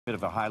Bit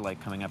of a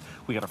highlight coming up.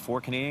 We got our 4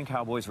 Canadian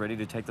Cowboys ready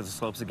to take to the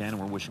slopes again, and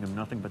we're wishing them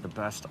nothing but the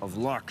best of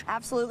luck.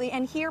 Absolutely.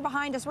 And here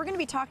behind us, we're going to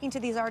be talking to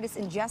these artists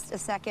in just a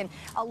second.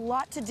 A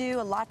lot to do,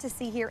 a lot to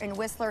see here in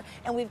Whistler,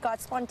 and we've got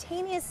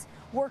spontaneous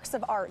works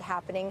of art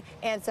happening,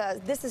 and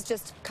this is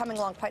just coming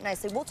along quite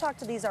nicely. We'll talk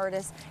to these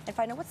artists and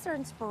find out what's their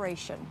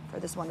inspiration for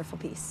this wonderful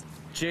piece.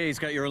 Jay's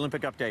got your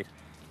Olympic update.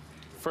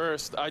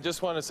 First, I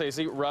just want to say,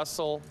 see,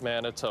 Russell,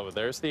 Manitoba.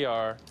 There's the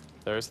R,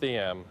 there's the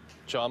M.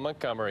 John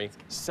Montgomery,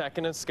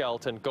 second in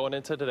skeleton, going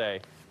into today.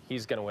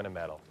 He's going to win a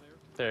medal.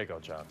 There you go,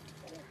 John.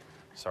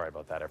 Sorry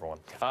about that, everyone.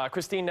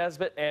 Christine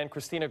Nesbitt and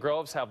Christina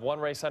Groves have one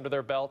race under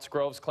their belts.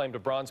 Groves claimed a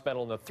bronze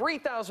medal in the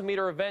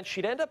 3,000-meter event.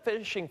 She'd end up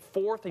finishing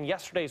 4th in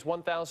yesterday's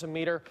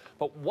 1,000-meter.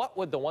 But what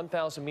would the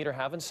 1,000-meter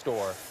have in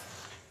store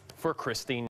for Christine